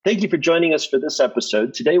Thank you for joining us for this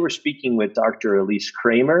episode. Today we're speaking with Dr. Elise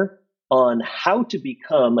Kramer on how to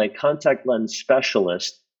become a contact lens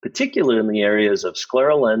specialist, particularly in the areas of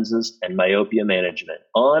scleral lenses and myopia management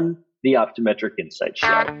on the Optometric Insight Show.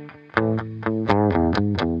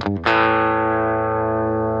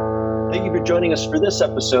 Thank you for joining us for this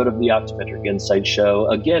episode of the Optometric Insight Show.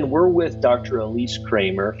 Again, we're with Dr. Elise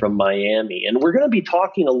Kramer from Miami, and we're going to be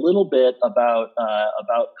talking a little bit about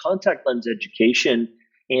contact lens education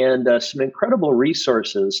and some incredible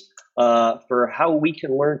resources for how we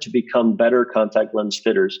can learn to become better contact lens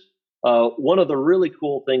fitters. One of the really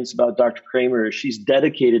cool things about Dr. Kramer is she's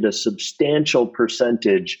dedicated a substantial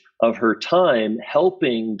percentage of her time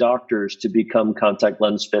helping doctors to become contact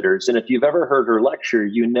lens fitters. And if you've ever heard her lecture,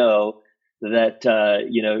 you know that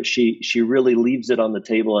she really leaves it on the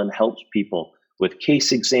table and helps people with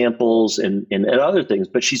case examples and other things.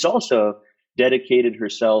 But she's also dedicated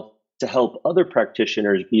herself to help other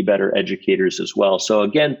practitioners be better educators as well. So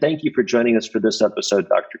again, thank you for joining us for this episode,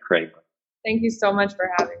 Dr. Kramer. Thank you so much for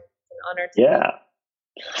having me. It's an honor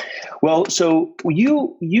to Well, so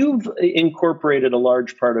you've incorporated a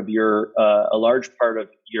large part of your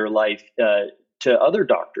life to other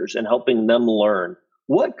doctors and helping them learn.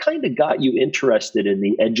 What kind of got you interested in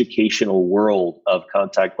the educational world of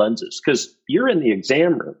contact lenses? Because you're in the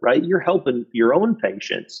exam room, right? You're helping your own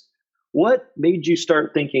patients. What made you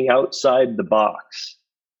start thinking outside the box?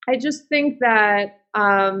 I just think that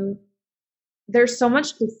there's so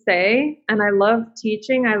much to say, and I love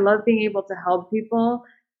teaching. I love being able to help people.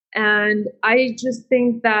 And I just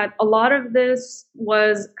think that a lot of this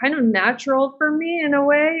was kind of natural for me in a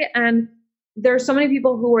way. And there's so many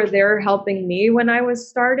people who were there helping me when I was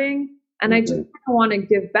starting. And I just want to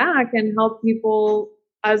give back and help people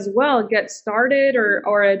as well get started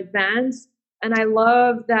or advance. And I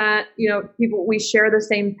love that, we share the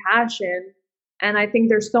same passion. And I think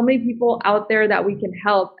there's so many people out there that we can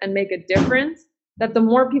help and make a difference, that the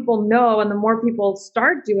more people know and the more people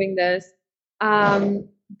start doing this,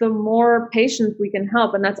 the more patients we can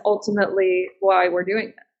help. And that's ultimately why we're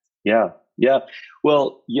doing this. Yeah.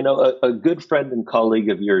 Well, a good friend and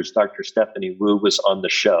colleague of yours, Dr. Stephanie Wu, was on the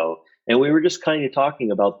show. And we were just kind of talking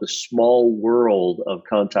about the small world of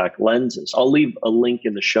contact lenses. I'll leave a link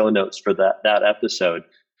in the show notes for that episode.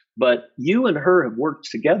 But you and her have worked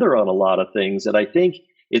together on a lot of things. And I think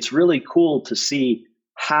it's really cool to see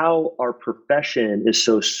how our profession is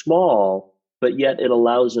so small, but yet it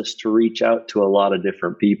allows us to reach out to a lot of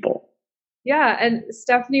different people. Yeah, and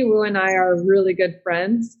Stephanie Wu and I are really good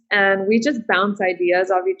friends, and we just bounce ideas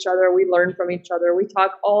off each other. We learn from each other. We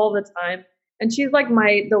talk all the time. And she's like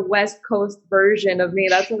the West Coast version of me.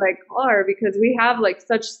 That's what I call her, because we have like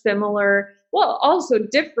such similar, well, also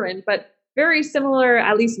different, but very similar,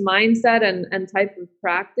 at least mindset and type of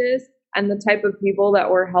practice and the type of people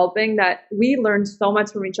that we're helping, that we learn so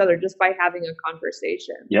much from each other just by having a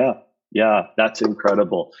conversation. Yeah, that's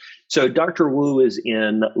incredible. So Dr. Wu is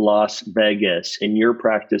in Las Vegas and your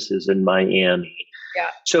practice is in Miami. Yeah.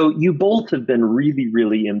 So you both have been really,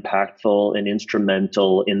 really impactful and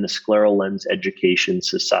instrumental in the Scleral Lens Education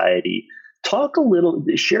Society. Talk a little,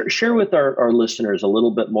 share with our listeners a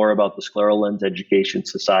little bit more about the Scleral Lens Education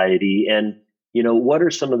Society and, what are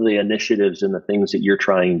some of the initiatives and the things that you're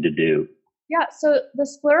trying to do? Yeah, so the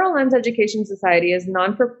Scleral Lens Education Society is a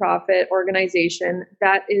non-for-profit organization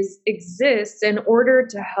that exists in order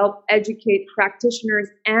to help educate practitioners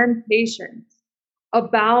and patients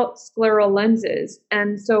about scleral lenses.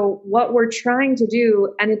 And so what we're trying to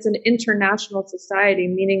do, and it's an international society,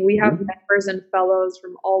 meaning we have members and fellows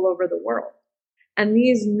from all over the world. And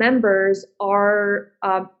these members are,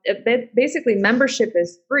 basically membership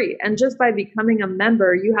is free. And just by becoming a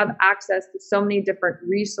member, you have access to so many different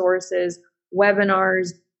resources,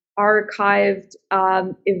 webinars, archived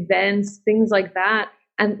events, things like that.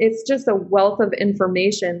 And it's just a wealth of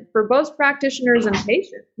information for both practitioners and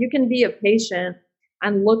patients. You can be a patient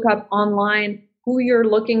and look up online who you're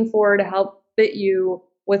looking for to help fit you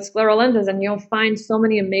with scleral lenses, and you'll find so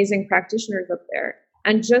many amazing practitioners up there.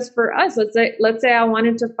 And just for us, let's say I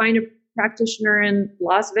wanted to find a practitioner in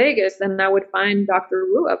Las Vegas, then I would find Dr.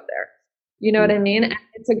 Wu up there. You know what I mean? And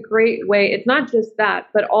it's a great way. It's not just that,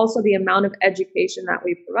 but also the amount of education that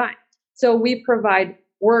we provide. So we provide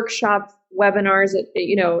workshops, webinars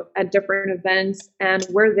at different events, and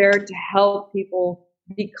we're there to help people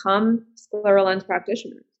become scleral lens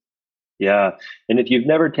practitioners. Yeah. And if you've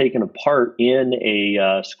never taken a part in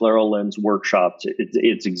a scleral lens workshop,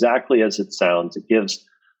 it's exactly as it sounds. It gives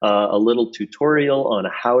a little tutorial on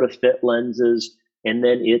how to fit lenses, and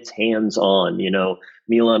then it's hands-on.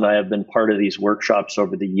 Mila and I have been part of these workshops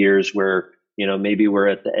over the years where, maybe we're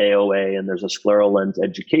at the AOA and there's a scleral lens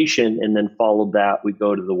education, and then follow that, we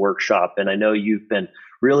go to the workshop. And I know you've been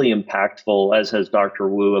really impactful, as has Dr.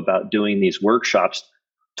 Wu, about doing these workshops.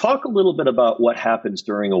 Talk a little bit about what happens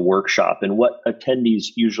during a workshop and what attendees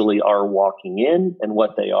usually are walking in and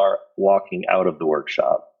what they are walking out of the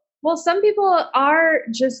workshop. Well, some people are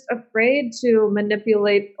just afraid to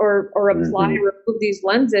manipulate or apply, remove these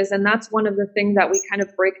lenses. And that's one of the things that we kind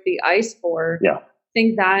of break the ice for. Yeah. I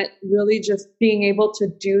think that really just being able to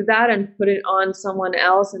do that and put it on someone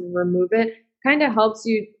else and remove it kind of helps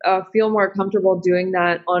you feel more comfortable doing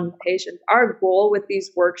that on patients. Our goal with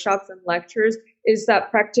these workshops and lectures is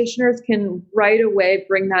that practitioners can right away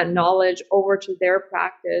bring that knowledge over to their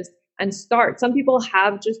practice and start. Some people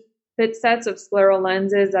have just fit sets of scleral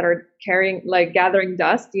lenses that are gathering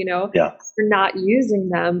dust, Yeah. They're not using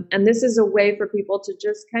them. And this is a way for people to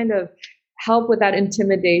just kind of help with that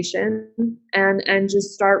intimidation and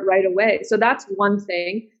just start right away. So that's one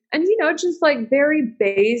thing. And, just like very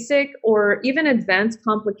basic or even advanced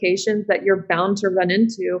complications that you're bound to run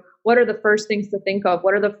into. What are the first things to think of?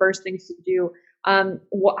 What are the first things to do?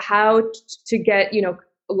 How to get,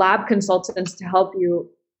 lab consultants to help you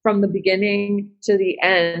from the beginning to the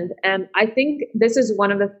end. And I think this is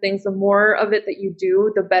one of the things, the more of it that you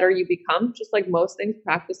do, the better you become. Just like most things,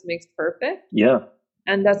 practice makes perfect. Yeah.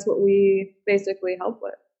 And that's what we basically help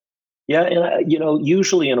with. Yeah. And,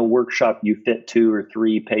 usually in a workshop, you fit 2 or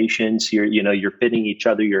 3 patients. You're fitting each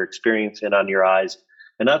other, you're experiencing on your eyes.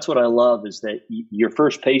 And that's what I love, is that your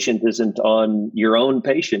first patient isn't on your own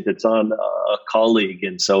patient, it's on a colleague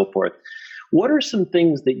and so forth. What are some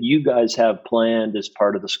things that you guys have planned as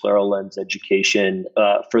part of the scleral lens education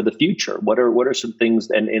for the future? What are some things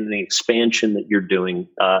and in the expansion that you're doing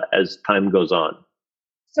as time goes on?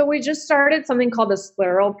 So we just started something called the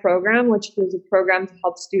Scleral Program, which is a program to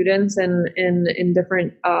help students in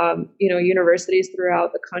different universities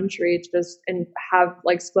throughout the country and have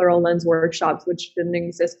like scleral lens workshops, which didn't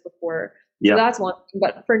exist before. Yeah. So that's one thing.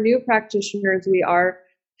 But for new practitioners, we are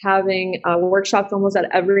having workshops almost at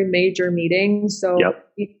every major meeting. So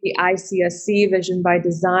the ICSC, Vision by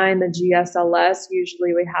Design, the GSLS,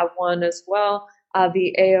 usually we have one as well.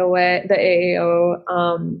 The AOA, the AAO,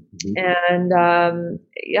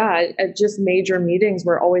 at just major meetings.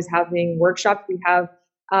 We're always having workshops. We have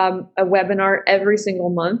a webinar every single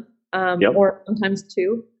month, or sometimes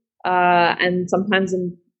 2, and sometimes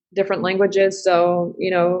in different languages. So,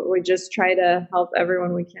 we just try to help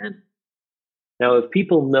everyone we can. Now, if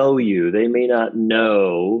people know you, they may not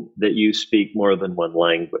know that you speak more than one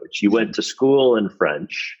language. You went to school in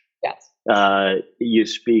French. Yes. You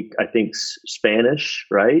speak, I think, Spanish,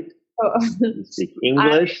 right? Oh. You speak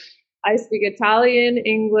English. I speak Italian,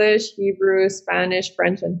 English, Hebrew, Spanish,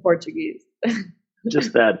 French, and Portuguese.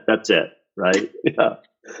 Just that's it, right?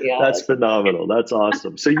 Yeah. That's phenomenal. That's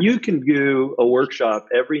awesome. So you can do a workshop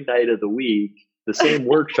every night of the week, the same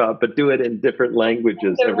workshop, but do it in different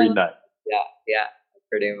languages every night. Yeah,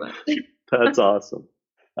 pretty much. That's awesome.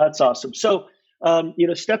 That's awesome. So,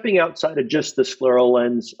 stepping outside of just the Scleral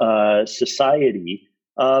Lens Society,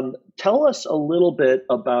 tell us a little bit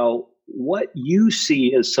about what you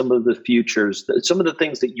see as some of the futures, some of the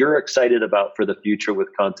things that you're excited about for the future with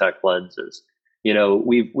contact lenses.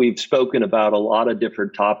 We've spoken about a lot of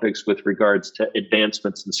different topics with regards to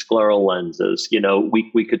advancements in scleral lenses.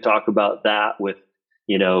 We could talk about that with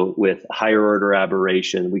higher order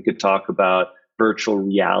aberration. We could talk about virtual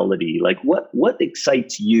reality. Like what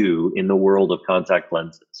excites you in the world of contact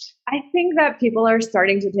lenses? I think that people are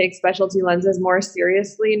starting to take specialty lenses more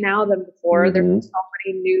seriously now than before. There's so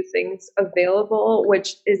many new things available,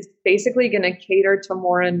 which is basically going to cater to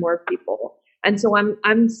more and more people. And so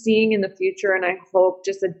I'm seeing in the future, and I hope,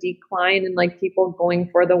 just a decline in like people going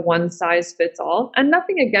for the one size fits all. And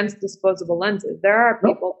nothing against disposable lenses. There are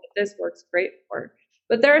people that this works great for.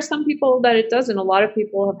 But there are some people that it doesn't. A lot of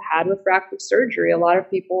people have had refractive surgery. A lot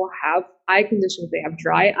of people have eye conditions. They have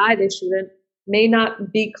dry eye. They may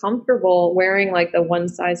not be comfortable wearing like the one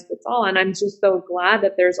size fits all. And I'm just so glad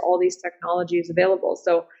that there's all these technologies available.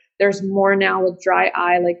 So there's more now with dry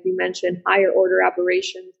eye, like you mentioned, higher order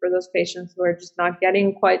aberration for those patients who are just not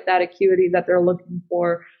getting quite that acuity that they're looking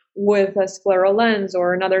for with a scleral lens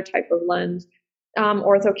or another type of lens.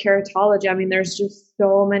 Orthokeratology. I mean, there's just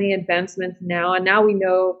so many advancements now. And now we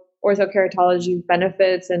know orthokeratology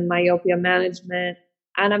benefits and myopia management.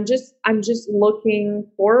 And I'm just looking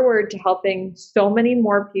forward to helping so many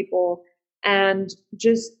more people and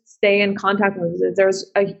just stay in contact lenses. There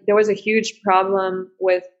was a huge problem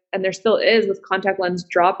with, and there still is, with contact lens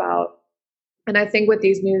dropout. And I think with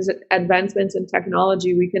these new advancements in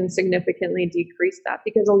technology, we can significantly decrease that,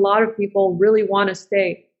 because a lot of people really want to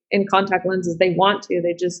stay in contact lenses. They want to,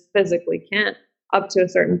 they just physically can't up to a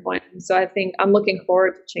certain point. And so I think I'm looking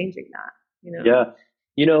forward to changing that, you know? Yeah.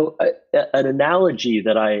 An analogy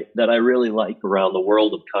that I really like around the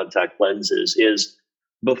world of contact lenses is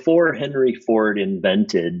before Henry Ford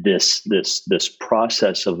invented this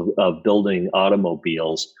process of building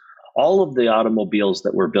automobiles, all of the automobiles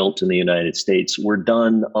that were built in the United States were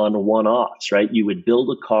done on one-offs, right? You would build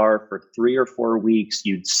a car for 3 or 4 weeks,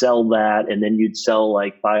 you'd sell that, and then you'd sell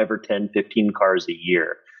like 5 or 10, 15 cars a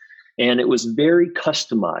year. And it was very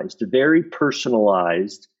customized, very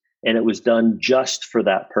personalized, and it was done just for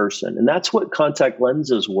that person. And that's what contact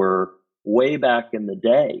lenses were way back in the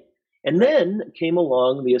day. And then came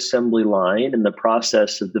along the assembly line and the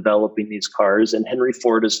process of developing these cars. And Henry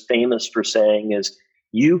Ford is famous for saying is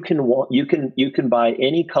you can buy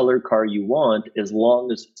any color car you want as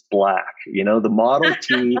long as it's black. The Model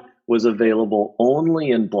T was available only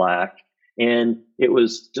in black. And it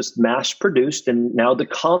was just mass produced, and now the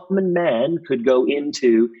common man could go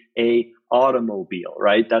into a automobile,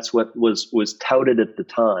 right? That's what was touted at the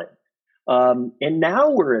time. And now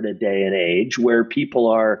we're at a day and age where people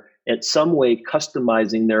are at some way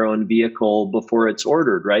customizing their own vehicle before it's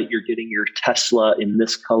ordered, right? You're getting your Tesla in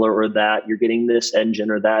this color or that, you're getting this engine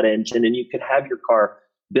or that engine, and you can have your car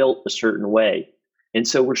built a certain way. And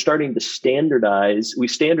so we're starting to standardize. We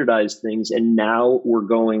standardize things, and now we're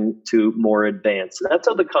going to more advanced. And that's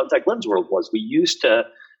how the contact lens world was. We used to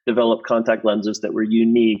develop contact lenses that were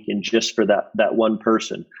unique and just for that one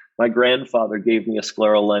person. My grandfather gave me a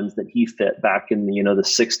scleral lens that he fit back in the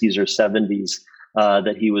 60s or 70s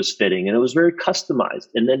that he was fitting, and it was very customized.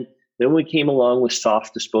 And then we came along with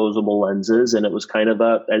soft disposable lenses, and it was kind of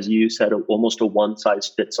as you said, almost a one size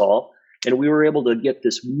fits all. And we were able to get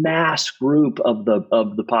this mass group of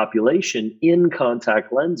the population in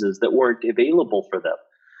contact lenses that weren't available for them.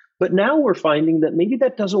 But now we're finding that maybe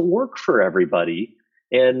that doesn't work for everybody.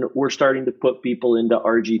 And we're starting to put people into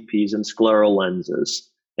RGPs and scleral lenses.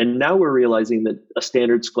 And now we're realizing that a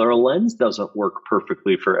standard scleral lens doesn't work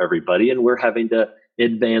perfectly for everybody. And we're having to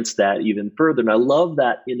advance that even further. And I love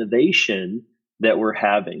that innovation that we're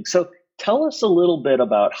having. So tell us a little bit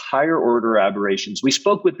about higher order aberrations. We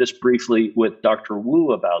spoke with this briefly with Dr.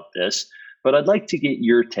 Wu about this, but I'd like to get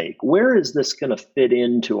your take. Where is this going to fit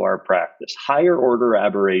into our practice? Higher order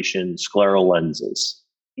aberration scleral lenses.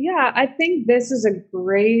 Yeah, I think this is a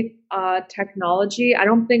great technology. I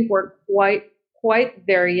don't think we're quite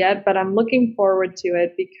there yet, but I'm looking forward to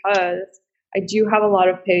it because I do have a lot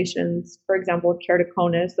of patients, for example, with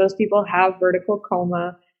keratoconus. Those people have vertical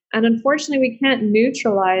coma. And unfortunately, we can't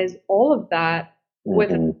neutralize all of that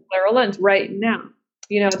with a scleral lens right now.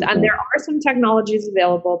 And there are some technologies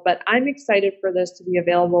available, but I'm excited for this to be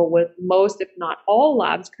available with most, if not all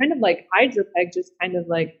labs, kind of like HydraPEG, just kind of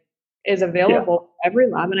like is available for every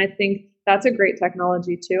lab. And I think that's a great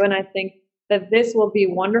technology too. And I think that this will be a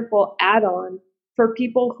wonderful add-on for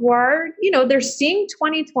people who are, they're seeing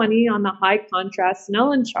 20/20 on the high contrast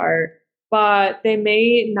Snellen chart, but they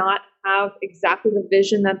may not have exactly the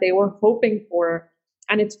vision that they were hoping for.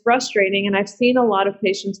 And it's frustrating. And I've seen a lot of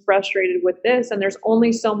patients frustrated with this. And there's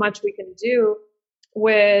only so much we can do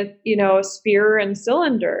with, sphere and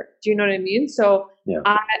cylinder. Do you know what I mean? So,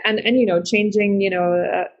 changing,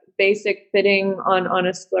 basic fitting on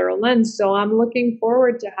a scleral lens. So I'm looking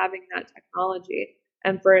forward to having that technology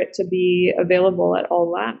and for it to be available at all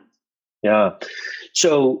labs. Yeah.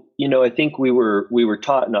 So, I think we were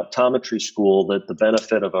taught in optometry school that the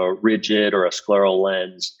benefit of a rigid or a scleral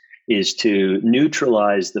lens is to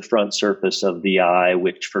neutralize the front surface of the eye,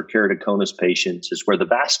 which for keratoconus patients is where the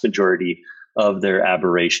vast majority of their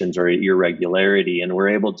aberrations or irregularity. And we're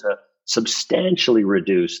able to substantially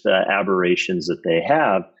reduce the aberrations that they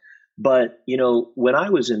have. But, when I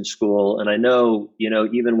was in school, and I know,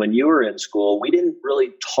 even when you were in school, we didn't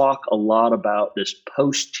really talk a lot about this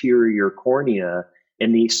posterior cornea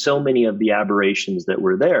and so many of the aberrations that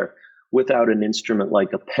were there. Without an instrument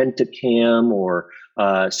like a Pentacam or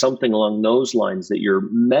something along those lines that you're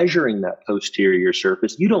measuring that posterior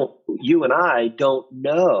surface, you and I don't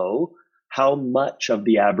know how much of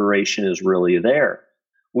the aberration is really there.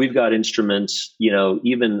 We've got instruments,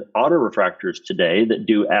 even autorefractors today that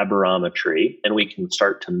do aberrometry, and we can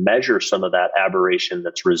start to measure some of that aberration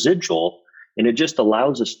that's residual. And it just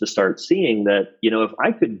allows us to start seeing that, if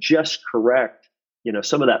I could just correct,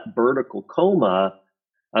 some of that vertical coma,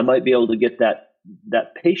 I might be able to get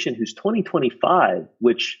that patient who's 20/25,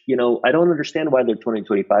 which, I don't understand why they're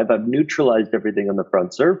 20/25. I've neutralized everything on the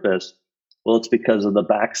front surface. Well, it's because of the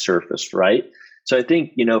back surface, right? So I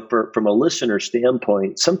think, from a listener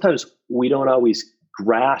standpoint, sometimes we don't always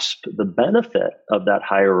grasp the benefit of that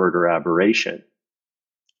higher order aberration.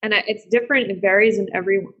 And it's different. It varies in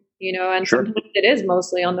everyone, and Sure. sometimes it is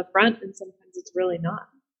mostly on the front and sometimes it's really not.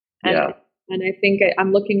 And, Yeah. and I think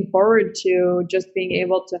I'm looking forward to just being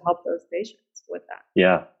able to help those patients with that.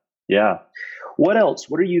 Yeah. Yeah. What else?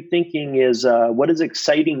 What are you thinking what is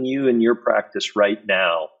exciting you in your practice right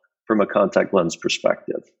now from a contact lens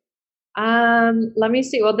perspective? Let me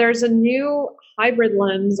see. Well, there's a new hybrid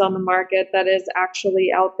lens on the market that is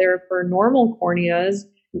actually out there for normal corneas.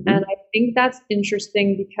 Mm-hmm. And I think that's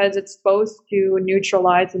interesting because it's supposed to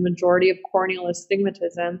neutralize the majority of corneal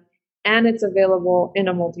astigmatism and it's available in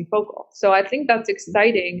a multifocal. So I think that's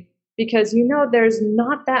exciting because, there's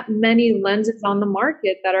not that many lenses on the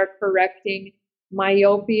market that are correcting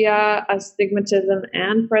myopia, astigmatism,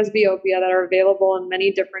 and presbyopia that are available in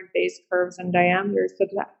many different base curves and diameters. So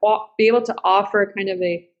to be able to offer kind of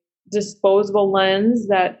a disposable lens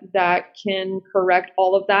that can correct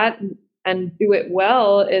all of that and do it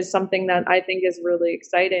well is something that I think is really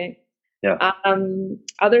exciting. Yeah.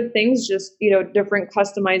 Other things, just, different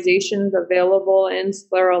customizations available in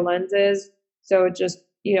scleral lenses. So just,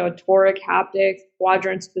 toric haptics,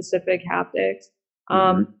 quadrant specific haptics.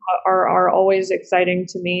 Are always exciting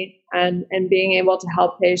to me, and being able to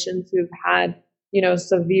help patients who've had,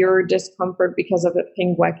 severe discomfort because of a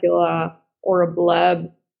pinguecula or a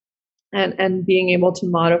bleb, and being able to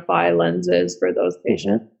modify lenses for those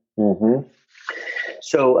patients. Mm-hmm.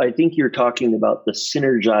 So I think you're talking about the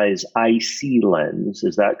Synergize IC lens.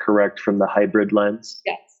 Is that correct, from the hybrid lens?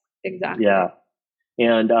 Yes, exactly. Yeah.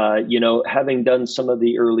 And, having done some of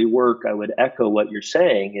the early work, I would echo what you're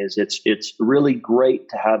saying is it's really great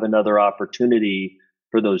to have another opportunity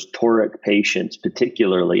for those toric patients,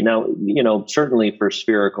 particularly. Now, certainly for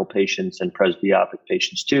spherical patients and presbyopic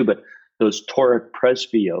patients too, but those toric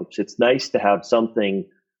presbyopes, it's nice to have something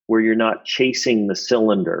where you're not chasing the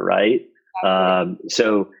cylinder, right?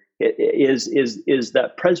 So is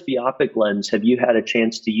that presbyopic lens, have you had a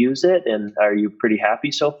chance to use it, and are you pretty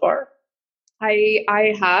happy so far?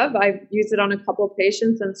 I have. I've used it on a couple of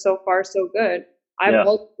patients, and so far so good. I've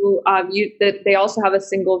also used that. They also have a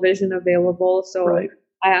single vision available, so right.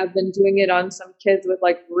 I have been doing it on some kids with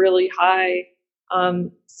like really high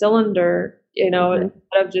cylinder. Instead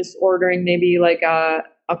of just ordering maybe like a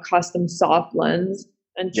custom soft lens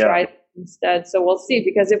and try it instead. So we'll see,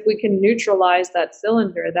 because if we can neutralize that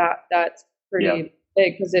cylinder, that's pretty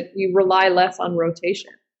big, because you rely less on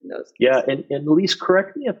rotation. Yeah, and Elise,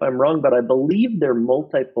 correct me if I'm wrong, but I believe their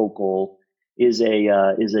multifocal is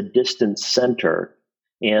a distance center,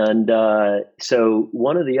 and so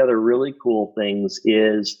one of the other really cool things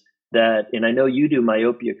is that, and I know you do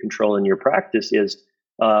myopia control in your practice, is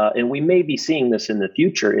and we may be seeing this in the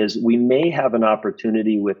future, is we may have an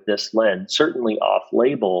opportunity with this lens, certainly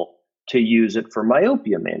off-label, to use it for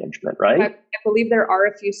myopia management, right? I believe there are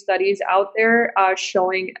a few studies out there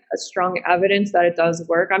showing a strong evidence that it does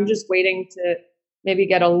work. I'm just waiting to maybe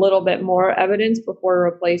get a little bit more evidence before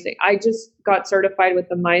replacing. I just got certified with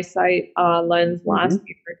the MiSight lens last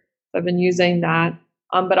year. I've been using that.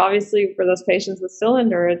 But obviously for those patients with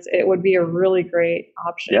cylinder, it would be a really great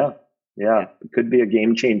option. Yeah. It could be a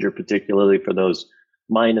game changer, particularly for those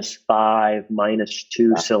 -5,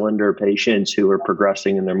 -2 cylinder patients who are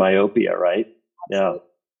progressing in their myopia, right?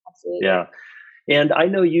 Absolutely. Yeah. And I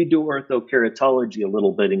know you do orthokeratology a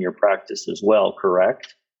little bit in your practice as well,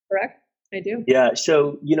 correct? Correct. I do. Yeah.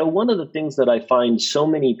 So, one of the things that I find so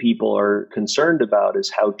many people are concerned about is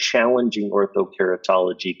how challenging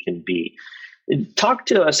orthokeratology can be. Talk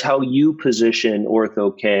to us how you position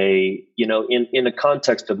Ortho-K, in the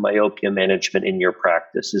context of myopia management in your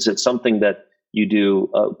practice. Is it something that you do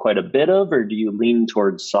quite a bit of, or do you lean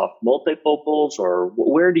towards soft multifocals, or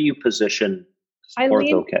where do you position Ortho-K? I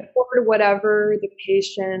lean toward whatever the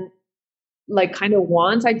patient kind of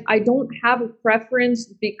wants. I don't have a preference,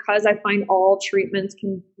 because I find all treatments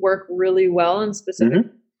can work really well in specific.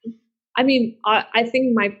 I mean, I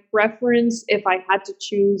think my preference, if I had to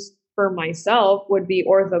choose for myself, would be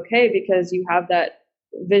Ortho-K, because you have that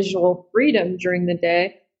visual freedom during the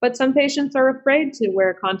day. But some patients are afraid to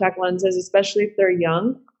wear contact lenses, especially if they're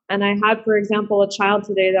young. And I had, for example, a child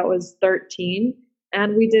today that was 13,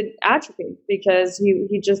 and we did atrophy because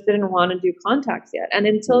he just didn't want to do contacts yet. And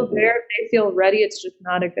until they feel ready, it's just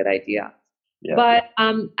not a good idea. Yeah. But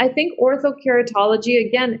I think orthokeratology,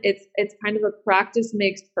 again, it's kind of a practice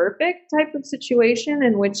makes perfect type of situation,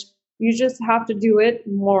 in which you just have to do it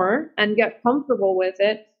more and get comfortable with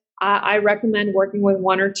it. I recommend working with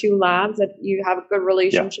 1 or 2 labs that you have a good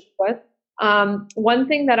relationship with. One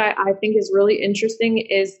thing that I think is really interesting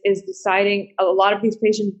is deciding, a lot of these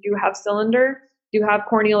patients do have cylinder, do have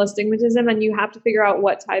corneal astigmatism, and you have to figure out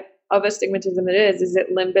what type of astigmatism it is. Is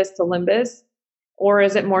it limbus to limbus, or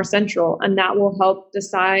is it more central? And that will help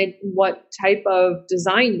decide what type of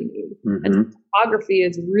design you need. Mm-hmm. And topography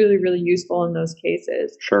is really, really useful in those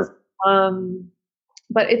cases. Sure.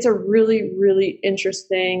 But it's a really, really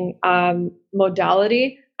interesting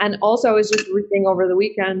modality. And also, I was just reading over the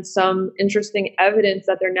weekend some interesting evidence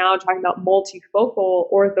that they're now talking about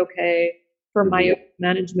multifocal ortho-K for myopia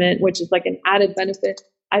management, which is like an added benefit.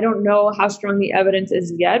 I don't know how strong the evidence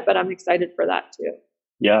is yet, but I'm excited for that too.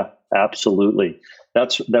 Yeah, absolutely.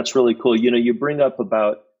 That's really cool. You bring up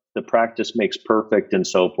about the practice makes perfect and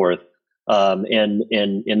so forth. And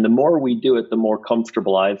the more we do it, the more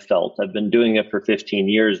comfortable I've felt. I've been doing it for 15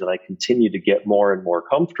 years and I continue to get more and more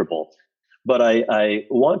comfortable. But I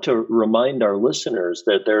want to remind our listeners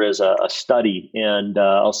that there is a study, and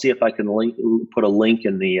I'll see if I can put a link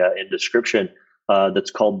in the description,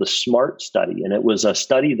 that's called the SMART study. And it was a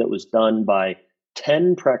study that was done by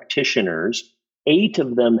 10 practitioners. 8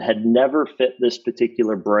 of them had never fit this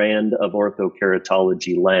particular brand of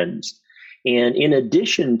orthokeratology lens. And in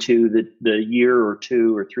addition to the year or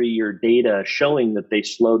 2 or 3 year data showing that they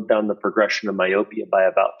slowed down the progression of myopia by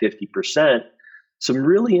about 50%, some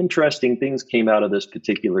really interesting things came out of this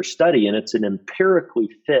particular study. And it's an empirically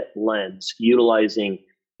fit lens utilizing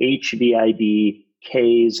HVID,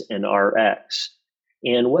 Ks, and RX.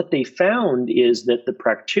 And what they found is that the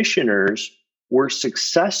practitioners were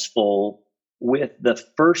successful with the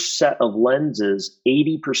first set of lenses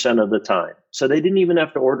 80% of the time. So they didn't even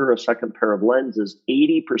have to order a second pair of lenses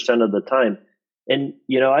 80% of the time. And,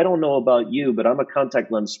 I don't know about you, but I'm a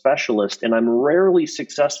contact lens specialist, and I'm rarely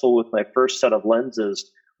successful with my first set of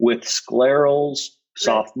lenses with sclerals,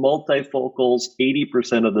 soft multifocals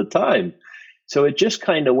 80% of the time. So it just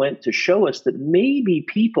kind of went to show us that maybe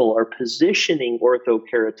people are positioning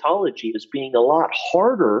orthokeratology as being a lot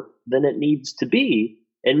harder than it needs to be.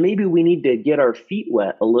 And maybe we need to get our feet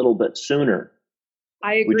wet a little bit sooner.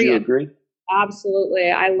 I agree. Would you agree?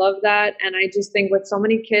 Absolutely. I love that. And I just think with so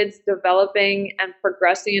many kids developing and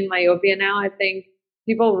progressing in myopia now, I think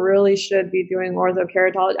people really should be doing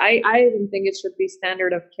orthokeratology. I even think it should be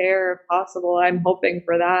standard of care if possible. I'm hoping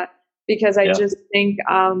for that because I just think,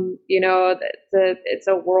 it's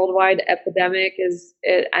a worldwide epidemic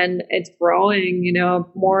and it's growing,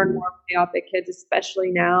 more and more myopic kids,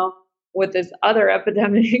 especially now with this other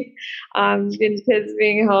epidemic, kids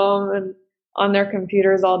being home and on their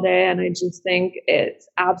computers all day. And I just think it's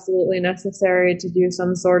absolutely necessary to do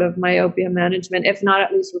some sort of myopia management, if not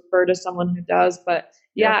at least refer to someone who does. But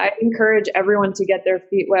I encourage everyone to get their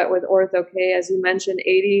feet wet with Ortho-K. As you mentioned,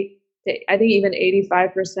 80 to, I think even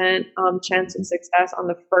 85% chance of success on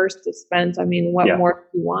the first dispense. I mean, what more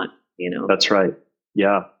do you want, That's right.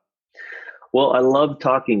 Yeah. Well, I love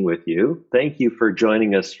talking with you. Thank you for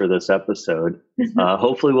joining us for this episode.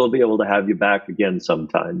 Hopefully we'll be able to have you back again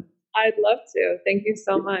sometime. I'd love to. Thank you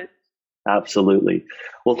so much. Absolutely.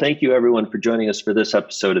 Well, thank you everyone for joining us for this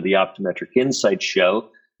episode of the Optometric Insights Show.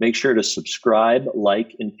 Make sure to subscribe,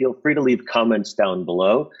 like, and feel free to leave comments down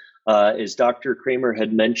below. As Dr. Kramer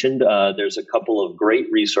had mentioned, there's a couple of great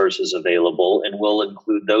resources available, and we'll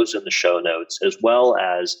include those in the show notes, as well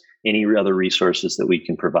as any other resources that we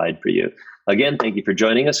can provide for you. Again, thank you for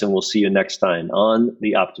joining us, and we'll see you next time on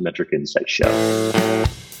the Optometric Insights Show.